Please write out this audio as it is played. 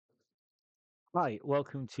Hi,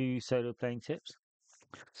 welcome to Solo Playing Tips.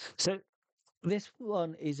 So, this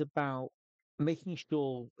one is about making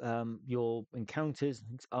sure your encounters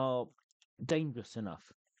are dangerous enough.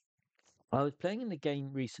 I was playing in a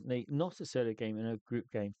game recently, not a solo game, in a group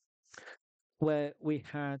game, where we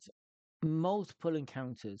had multiple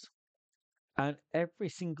encounters, and every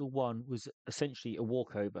single one was essentially a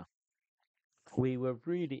walkover. We were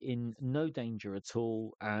really in no danger at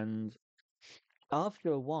all, and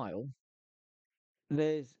after a while,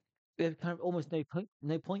 there's there's kind of almost no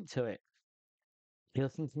point to it. You're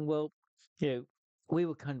thinking, well, you know, we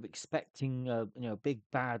were kind of expecting, big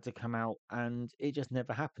bad to come out, and it just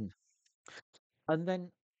never happened. And then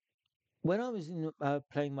when I was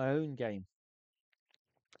playing my own game,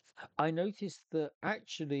 I noticed that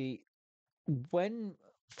actually, when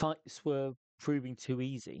fights were proving too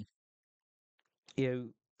easy, you know,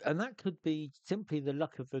 and that could be simply the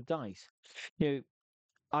luck of the dice. You know,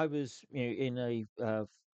 I was, in a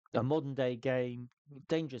modern day game,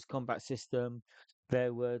 dangerous combat system.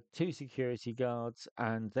 There were two security guards,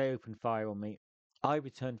 and they opened fire on me. I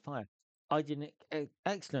returned fire. I did an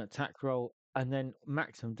excellent attack roll, and then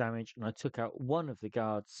maximum damage, and I took out one of the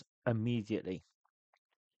guards immediately.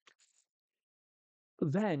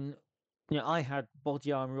 Then, I had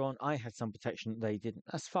body armor on. I had some protection. They didn't.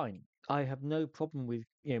 That's fine. I have no problem with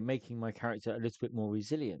making my character a little bit more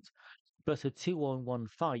resilient. But a two-on-one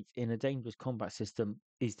fight in a dangerous combat system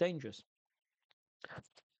is dangerous.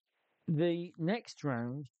 The next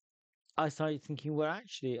round, I started thinking, well,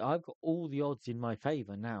 actually, I've got all the odds in my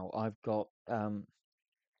favor now. I've got, one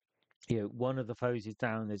of the foes is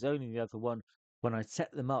down. There's only the other one. When I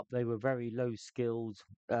set them up, they were very low-skilled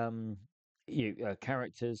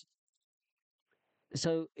characters.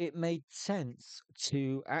 So it made sense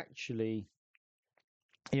to actually,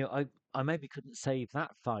 I maybe couldn't save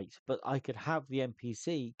that fight, but I could have the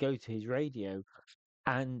NPC go to his radio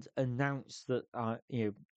and announce that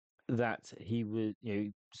that he was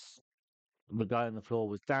the guy on the floor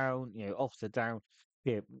was down, officer down,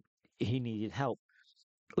 you know, he needed help,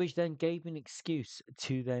 which then gave me an excuse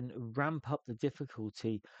to then ramp up the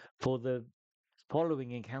difficulty for the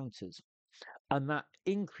following encounters, and that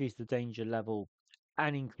increased the danger level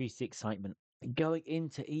and increased the excitement. Going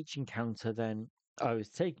into each encounter, then I was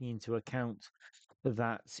taking into account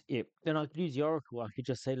that then I could use the oracle. I could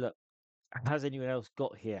just say, look, has anyone else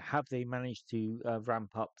got here? Have they managed to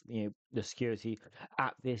ramp up, the security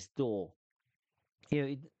at this door?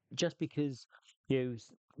 Just because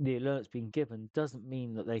the alert's been given doesn't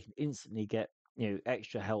mean that they can instantly get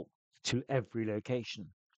extra help to every location.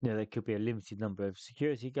 There could be a limited number of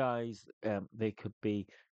security guys. They could be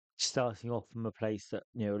starting off from a place that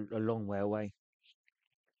a long way away.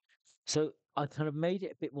 So I kind of made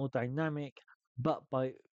it a bit more dynamic, but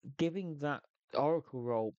by giving that oracle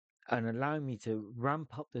role and allowing me to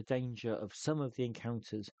ramp up the danger of some of the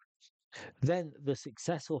encounters, then the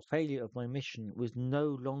success or failure of my mission was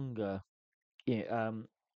no longer, yeah,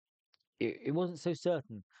 it wasn't so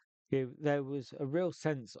certain. There was a real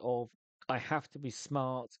sense of I have to be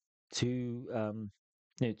smart to,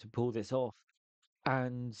 to pull this off,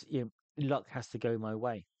 and luck has to go my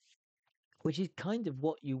way, which is kind of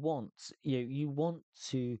what you want. You want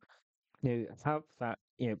to have that,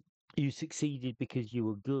 you succeeded because you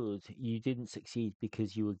were good. You didn't succeed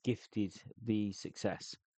because you were gifted the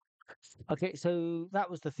success. Okay, so that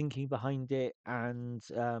was the thinking behind it, and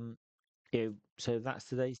so that's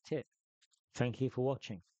today's tip. Thank you for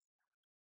watching.